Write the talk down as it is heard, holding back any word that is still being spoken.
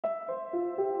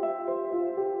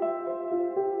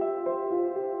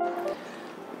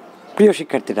প্রিয়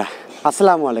শিক্ষার্থীরা,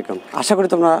 আসসালামু আলাইকুম। আশা করি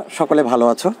তোমরা সকলে ভালো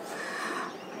আছো।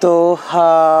 তো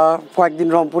কয়েকদিন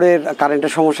রংপুরের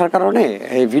কারেন্টের সমস্যার কারণে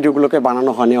এই ভিডিওগুলোকে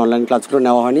বানানো হয়নি, অনলাইন ক্লাসগুলো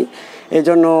নেওয়া হয়নি। এই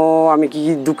জন্য আমি কি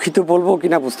দুঃখিত বলবো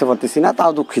কিনা বুঝতে পারতেছি না,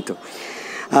 তাও দুঃখিত।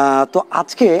 তো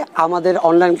আজকে আমাদের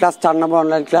অনলাইন ক্লাস 4 নম্বর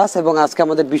অনলাইন ক্লাস, এবং আজকে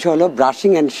আমাদের বিষয় হলো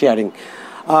ব্রাশিং অ্যান্ড শেয়ারিং,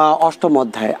 অষ্টম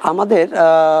অধ্যায়। আমাদের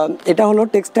এটা হলো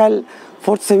টেক্সটাইল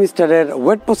 4th সেমিস্টারের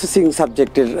ওয়েট প্রসেসিং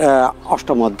সাবজেক্টের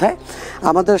অষ্টম অধ্যায়।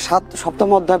 আমাদের সপ্তম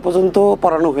অধ্যায় পর্যন্ত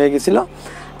পড়ানো হয়ে গেছিলো,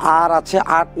 আর আছে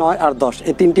 8, 9 আর 10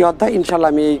 এই তিনটি অধ্যায়। ইনশাল্লাহ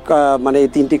আমি এই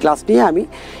তিনটি ক্লাস নিয়ে আমি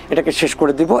এটাকে শেষ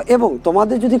করে দিব। এবং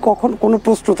তোমাদের যদি কখন কোনো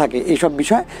প্রশ্ন থাকে এইসব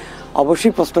বিষয়,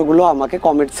 অবশ্যই প্রশ্নগুলো আমাকে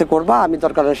কমেন্টসে করবা, আমি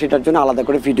দরকার হয় সেটার জন্য আলাদা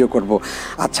করে ভিডিও করব।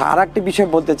 আচ্ছা, আর একটি বিষয়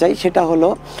বলতে চাই, সেটা হলো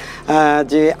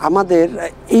যে আমাদের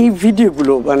এই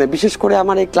ভিডিওগুলো বিশেষ করে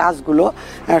আমার এই ক্লাসগুলো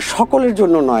সকলের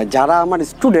জন্য নয়। যারা আমার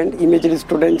স্টুডেন্ট, ইমেজের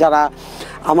স্টুডেন্ট, যারা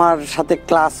আমার সাথে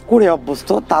ক্লাস করে অভ্যস্ত,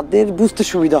 তাদের বুঝতে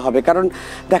সুবিধা হবে। কারণ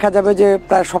দেখা যাবে যে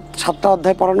প্রায় 7টা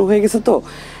অধ্যায় পড়ানো হয়ে গেছে, তো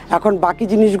এখন বাকি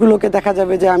জিনিসগুলোকে দেখা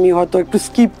যাবে যে আমি হয়তো একটু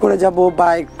স্কিপ করে যাব বা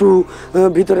একটু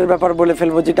ভিতরের ব্যাপার বলে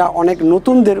ফেলবো, যেটা অনেক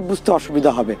নতুনদের বুঝতে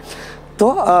অসুবিধা হবে। তো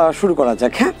শুরু করা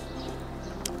যাক। হ্যাঁ,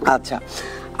 আচ্ছা,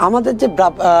 আমাদের যে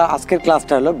আজকের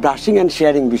ক্লাসটা হলো ব্রাশিং অ্যান্ড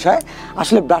শেয়ারিং বিষয়।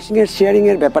 আসলে ব্রাশিং অ্যান্ড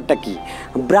শেয়ারিংয়ের ব্যাপারটা কি?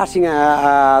 ব্রাশিং,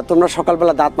 তোমরা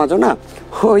সকালবেলা দাঁত মাজো না,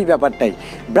 ওই ব্যাপারটাই।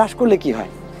 ব্রাশ করলে কি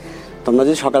হয়? তোমরা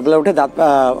যদি সকালবেলা উঠে দাঁত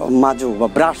মাজো বা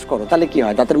ব্রাশ করো, তাহলে কি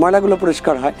হয়? দাঁতের ময়লাগুলো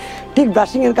পরিষ্কার হয়। ঠিক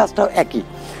ব্রাশিংয়ের কাজটাও একই।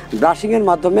 ব্রাশিংয়ের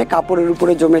মাধ্যমে কাপড়ের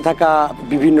উপরে জমে থাকা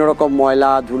বিভিন্ন রকম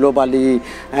ময়লা, ধুলোবালি,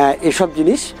 এসব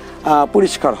জিনিস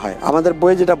পরিষ্কার হয়। আমাদের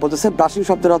বইয়ে যেটা বলতেছে, ব্রাশিং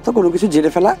শব্দের অর্থ কোনো কিছু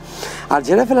ঝেড়ে ফেলা, আর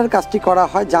ঝেড়ে ফেলার কাজটি করা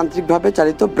হয় যান্ত্রিকভাবে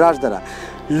চালিত ব্রাশ দ্বারা।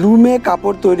 লুমে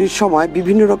কাপড় তৈরির সময়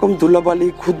বিভিন্ন রকম ধুলোবালি,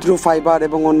 ক্ষুদ্র ফাইবার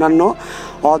এবং অন্যান্য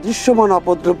অদৃশ্যমান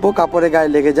অপদ্রব্য কাপড়ের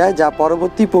গায়ে লেগে যায়, যা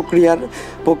পরবর্তী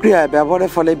প্রক্রিয়ায়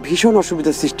ব্যবহারের ফলে ভীষণ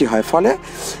অসুবিধার সৃষ্টি হয়। ফলে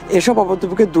এসব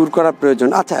অপদ্রব্যকে দূর করা প্রয়োজন।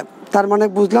 আচ্ছা, তার মানে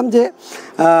বুঝলাম যে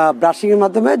ব্রাশিংয়ের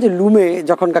মাধ্যমে যে লুমে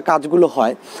যখনকার কাজগুলো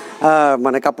হয়,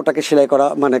 কাপড়টাকে সেলাই করা,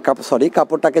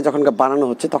 কাপড়টাকে যখন বানানো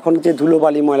হচ্ছে, তখন যে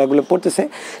ধুলোবালি ময়লাগুলো পড়তেছে,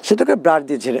 সেটাকে ব্রাশ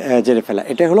দিয়ে ঝেড়ে ফেলা,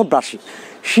 এটাই হলো ব্রাশিং।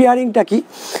 শেয়ারিংটা কি?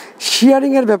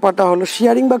 শেয়ারিংয়ের ব্যাপারটা হলো,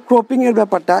 শেয়ারিং বা ক্রপিংয়ের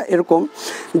ব্যাপারটা এরকম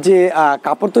যে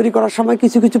কাপড় তৈরি করার সময়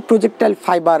কিছু কিছু প্রজেক্টাইল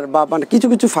ফাইবার বা কিছু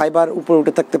কিছু ফাইবার উপরে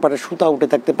উঠে থাকতে পারে, সুতা উঠে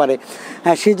থাকতে পারে।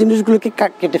 হ্যাঁ, সেই জিনিসগুলোকে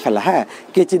কেটে ফেলা, হ্যাঁ,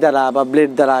 কেচি দ্বারা বা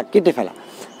ব্লেড দ্বারা কেটে ফেলা।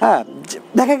 হ্যাঁ,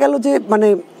 দেখা গেল যে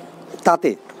তাতে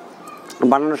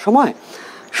বানানোর সময়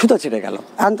সুতা ছিঁড়ে গেল,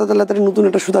 তাহলে নতুন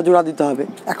একটা সুতা জোড়া দিতে হবে।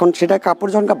 এখন সেটা কাপড়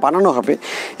যখন বানানো হবে,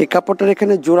 এই কাপড়টার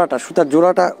এখানে সুতার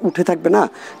জোড়াটা উঠে থাকবে না,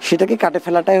 সেটাকে কাটে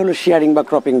ফেলাটাই হলো শেয়ারিং বা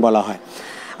ক্রপিং বলা হয়।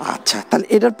 আচ্ছা, তাহলে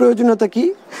এটার প্রয়োজনীয়তা কি?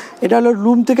 এটা হলো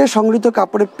লুম থেকে সংগৃহীত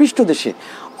কাপড়ের পৃষ্ঠদেশে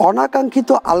অনাকাঙ্ক্ষিত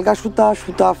আলগা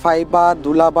সুতা, ফাইবার,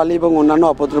 ধুলাবালি এবং অন্যান্য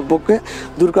অপদ্রব্যকে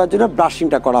দূর করার জন্য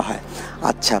ব্রাশিংটা করা হয়।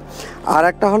 আচ্ছা, আর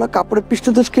একটা হলো কাপড়ের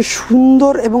পৃষ্ঠদেশকে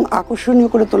সুন্দর এবং আকর্ষণীয়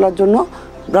করে তোলার জন্য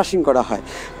ব্রাশিং করা হয়।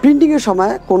 প্রিন্টিংয়ের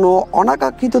সময় কোনো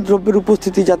অনাকাঙ্ক্ষিত দ্রব্যের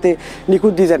উপস্থিতি যাতে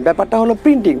নিখুঁত ডিজাইন, ব্যাপারটা হলো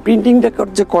প্রিন্টিংটা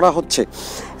যে করা হচ্ছে।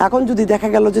 এখন যদি দেখা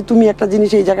গেল যে তুমি একটা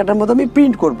জিনিস এই জায়গাটার মধ্যে আমি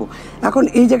প্রিন্ট করব, এখন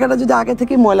এই জায়গাটা যদি আগে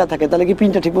থেকে ময়লা থাকে, তাহলে কি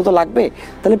প্রিন্টটা ঠিকমতো লাগবে?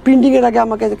 তাহলে প্রিন্টিংয়ের আগে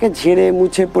আমাকে এটাকে ঝেড়ে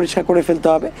মুছে পরিষ্কার করে ফেলতে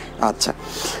হবে। আচ্ছা,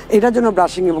 এটার জন্য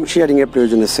ব্রাশিং এবং শেয়ারিংয়ের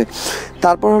প্রয়োজন আছে।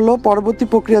 তারপর হলো পরবর্তী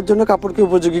প্রক্রিয়ার জন্য কাপড়কে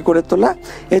উপযোগী করে তোলা।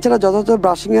 এছাড়া যথাযথ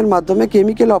ব্রাশিংয়ের মাধ্যমে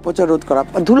কেমিক্যাল অপচয় রোধ করা।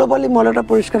 ধুলোবালি ময়লাটা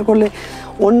পরিষ্কার করলে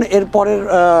এর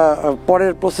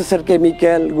পরের প্রসেসের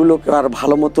কেমিক্যালগুলো আর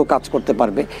ভালো মতো কাজ করতে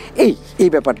পারবে। এই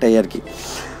ব্যাপারটাই আর কি।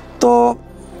 তো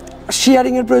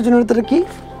শেয়ারিংয়ের প্রয়োজনীয়তা কি?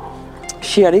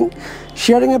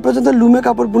 শেয়ারিংয়ের প্রয়োজন লুমে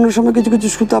কাপড় বুনার সময় কিছু কিছু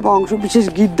সুতা বা অংশ বিশেষ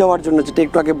গিট দেওয়ার জন্য, যেটা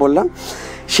একটু আগে বললাম,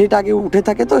 সেটা আগে উঠে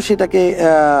থাকে, তো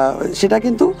সেটা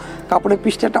কিন্তু কাপড়ের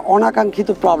পৃষ্ঠে একটা অনাকাঙ্ক্ষিত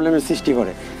প্রবলেমের সৃষ্টি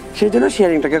করে, সেই জন্য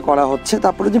শেয়ারিংটাকে করা হচ্ছে।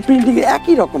 তারপরে যে প্রিন্টিং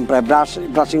একই রকম, প্রায়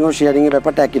ব্রাশিং ও শেয়ারিংয়ের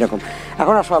ব্যাপারটা একই রকম।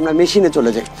 এখন আসো আমরা মেশিনে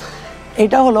চলে যাই।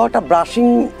 এটা হলো একটা ব্রাশিং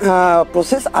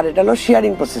প্রসেস, আর এটা হলো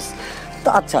শেয়ারিং প্রসেস। তো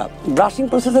আচ্ছা, ব্রাশিং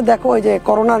প্রসেসে দেখো, ওই যে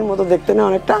করোনার মতো দেখতে না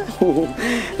অনেকটা,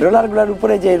 রোলারগুলোর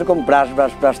উপরে যে এরকম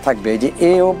ব্রাশ থাকবে, এই যে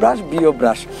এও ব্রাশ, বিও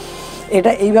ব্রাশ,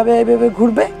 এটা এইভাবে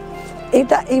ঘুরবে,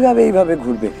 এটা এইভাবে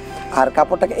ঘুরবে, আর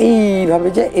কাপড়টাকে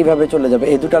এইভাবে চলে যাবে।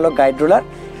 এই দুটো হলো গাইড রোলার,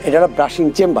 এটা হলো ব্রাশিং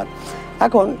চেম্বার।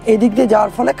 এখন এই দিক দিয়ে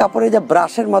যাওয়ার ফলে কাপড়ের যে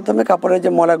ব্রাশের মাধ্যমে কাপড়ের যে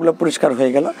ময়লাগুলো পরিষ্কার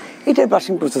হয়ে গেল, এটাই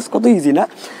ব্রাশিং প্রসেস। কত ইজি না?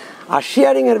 আর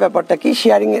শেয়ারিংয়ের ব্যাপারটা কি?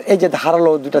 শেয়ারিংয়ের এই যে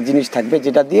ধারালো দুটো জিনিস থাকবে,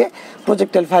 যেটা দিয়ে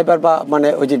প্রজেক্টাইল ফাইবার বা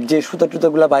ওই যে সুতা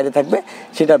টুতাগুলো বাইরে থাকবে,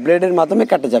 সেটা ব্লেডের মাধ্যমে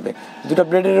কাটে যাবে। দুটো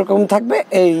ব্লেডের এরকম থাকবে,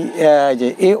 এই যে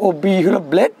এ ও বি হলো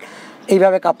ব্লেড,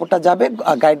 এইভাবে কাপড়টা যাবে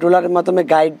গাইড রোলারের মাধ্যমে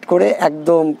গাইড করে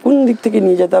একদম কোন দিক থেকে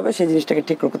নিয়ে যেতে হবে সেই জিনিসটাকে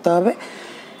ঠিক করতে হবে।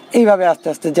 এইভাবে আস্তে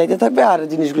আস্তে যাইতে থাকবে আর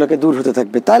জিনিসগুলোকে দূর হতে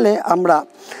থাকবে। তাহলে আমরা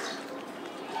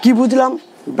কি বুঝলাম,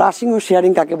 ব্রাশিং ও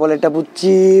শেয়ারিং কাকে বলে এটা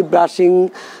বুঝছি, ব্রাশিং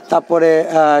তারপরে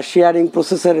শেয়ারিং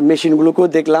প্রসেসের মেশিনগুলোকেও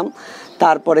দেখলাম,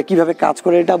 তারপরে কিভাবে কাজ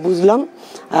করে এটা বুঝলাম।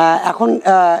 এখন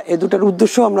এ দুটার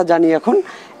উদ্দেশ্য আমরা জানি। এখন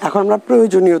আমরা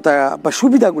প্রয়োজনীয়তা বা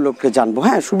সুবিধাগুলোকে জানবো।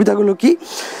 হ্যাঁ, সুবিধাগুলো কি?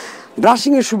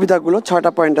 ব্রাশিংয়ের সুবিধাগুলো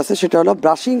 6টা পয়েন্ট আছে। সেটা হলো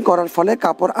ব্রাশিং করার ফলে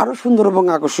কাপড় আরও সুন্দর এবং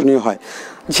আকর্ষণীয় হয়।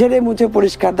 ঝেড়ে মুছে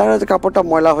পরিষ্কার, দেখা যাচ্ছে কাপড়টা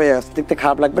ময়লা হয়ে আসছে, দেখতে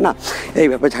খারাপ লাগবে না,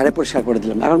 এইভাবে ঝাড়ে পরিষ্কার করে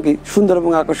দিলাম, এখন কি সুন্দর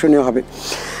এবং আকর্ষণীয় হবে।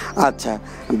 আচ্ছা,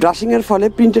 ব্রাশিংয়ের ফলে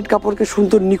প্রিন্টেড কাপড়কে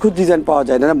সুন্দর নিখুঁত ডিজাইন পাওয়া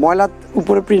যায় না, ময়লা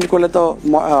উপরে প্রিন্ট করলে তো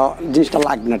জিনিসটা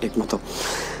লাগবে না ঠিক মতো।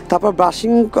 তারপর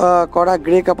ব্রাশিং করা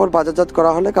গ্রে কাপড় বাজারজাত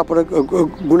করা হলে কাপড়ের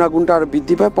গুণাগুণটা আরও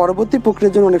বৃদ্ধি পায়, পরবর্তী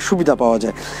প্রক্রিয়ার জন্য অনেক সুবিধা পাওয়া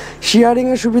যায়।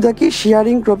 শেয়ারিংয়ের সুবিধা কি?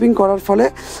 শেয়ারিং ক্রপিং করার ফলে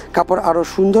কাপড় আরও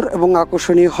সুন্দর এবং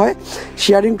আকর্ষণীয় হয়।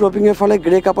 শেয়ারিং ক্রপিংয়ের ফলে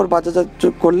গ্রে কাপড় বাজারজাত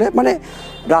করলে, মানে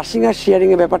ব্রাশিং আর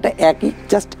শেয়ারিংয়ের ব্যাপারটা একই,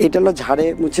 জাস্ট এটা হলো ঝাড়ে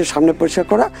মুছে সামনে পরিষ্কার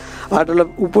করা, আর এটা হলো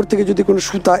উপর থেকে যদি কোনো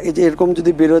সুতা এই যে এরকম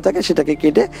যদি বেরোয় থাকে সেটাকে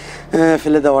কেটে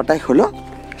ফেলে দেওয়াটাই হলো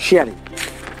শেয়ারিং।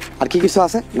 আর কি কিছু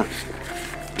আছে? না,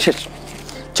 শেষ।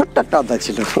 ছোট্ট একটা অধ্যায়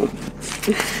ছিল।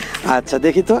 আচ্ছা,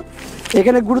 দেখি তো,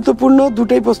 এখানে গুরুত্বপূর্ণ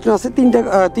দুটোই প্রশ্ন আছে।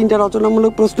 তিনটা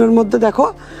রচনামূলক প্রশ্নের মধ্যে দেখো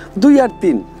 2 আর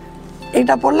 3,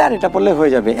 এটা পড়লে আর এটা পড়লে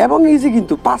হয়ে যাবে, এবং ইজি,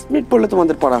 কিন্তু 5 মিনিট পড়লে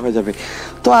তোমাদের পড়া হয়ে যাবে।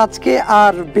 তো আজকে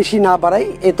আর বেশি না বাড়াই,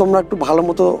 তোমরা একটু ভালো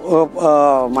মতো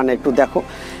মানে একটু দেখো।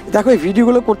 এই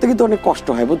ভিডিওগুলো করতে কিন্তু অনেক কষ্ট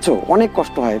হয়, বুঝছো, অনেক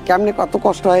কষ্ট হয়। কেমনে কত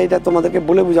কষ্ট হয় এটা তোমাদেরকে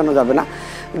বলে বোঝানো যাবে না।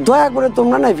 দয়া করে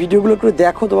তোমরা না ভিডিওগুলো একটু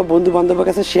দেখো, তোমার বন্ধু বান্ধবের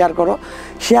কাছে শেয়ার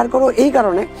করো এই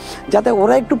কারণে যাতে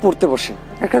ওরা একটু পড়তে বসে।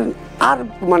 আর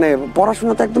মানে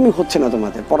পড়াশোনা তো একদমই হচ্ছে না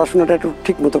তোমাদের, পড়াশোনাটা একটু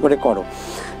ঠিক মতো করে করো,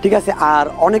 ঠিক আছে? আর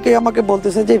অনেকেই আমাকে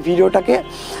বলতেছে যে ভিডিওটাকে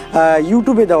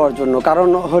ইউটিউবে দেওয়ার জন্য, কারণ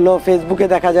হলো ফেসবুকে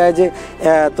দেখা যায় যে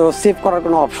তো সেভ করার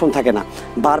কোনো অপশন থাকে না,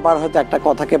 বারবার হয়তো একটা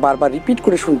কথাকে বারবার রিপিট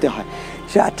করে শুনতে হয়।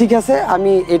 ঠিক আছে,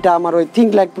 আমি এটা আমার ওই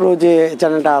থিঙ্ক লাইক প্রো যে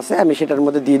চ্যানেলটা আছে আমি সেটার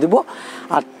মধ্যে দিয়ে দেবো।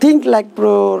 আর থিঙ্ক লাইক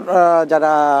প্রোর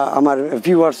যারা আমার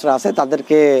ভিউয়ার্সরা আছে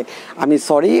তাদেরকে আমি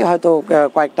সরি, হয়তো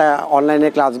কয়েকটা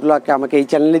অনলাইনের ক্লাসগুলোকে আমাকে এই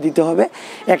চ্যানেলে দিতে হবে।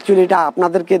 অ্যাকচুয়ালি এটা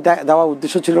আপনাদেরকে দেওয়ার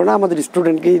উদ্দেশ্য ছিল না, আমাদের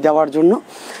স্টুডেন্টকেই দেওয়ার জন্য।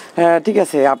 ঠিক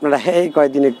আছে, আপনারা এই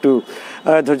কয়েকদিন একটু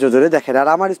ধৈর্য ধরে দেখেন। আর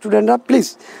আমার স্টুডেন্টরা প্লিজ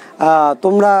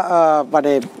তোমরা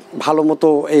মানে ভালো মতো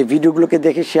এই ভিডিওগুলোকে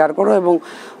দেখে শেয়ার করো, এবং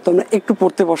তোমরা একটু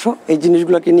পড়তে বসো, এই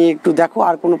জিনিসগুলোকে নিয়ে একটু দেখো।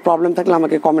 আর কোনো প্রবলেম থাকলে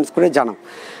আমাকে কমেন্টস করে জানাও।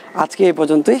 আজকে এই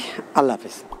পর্যন্তই, আল্লাহ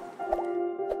হাফেজ।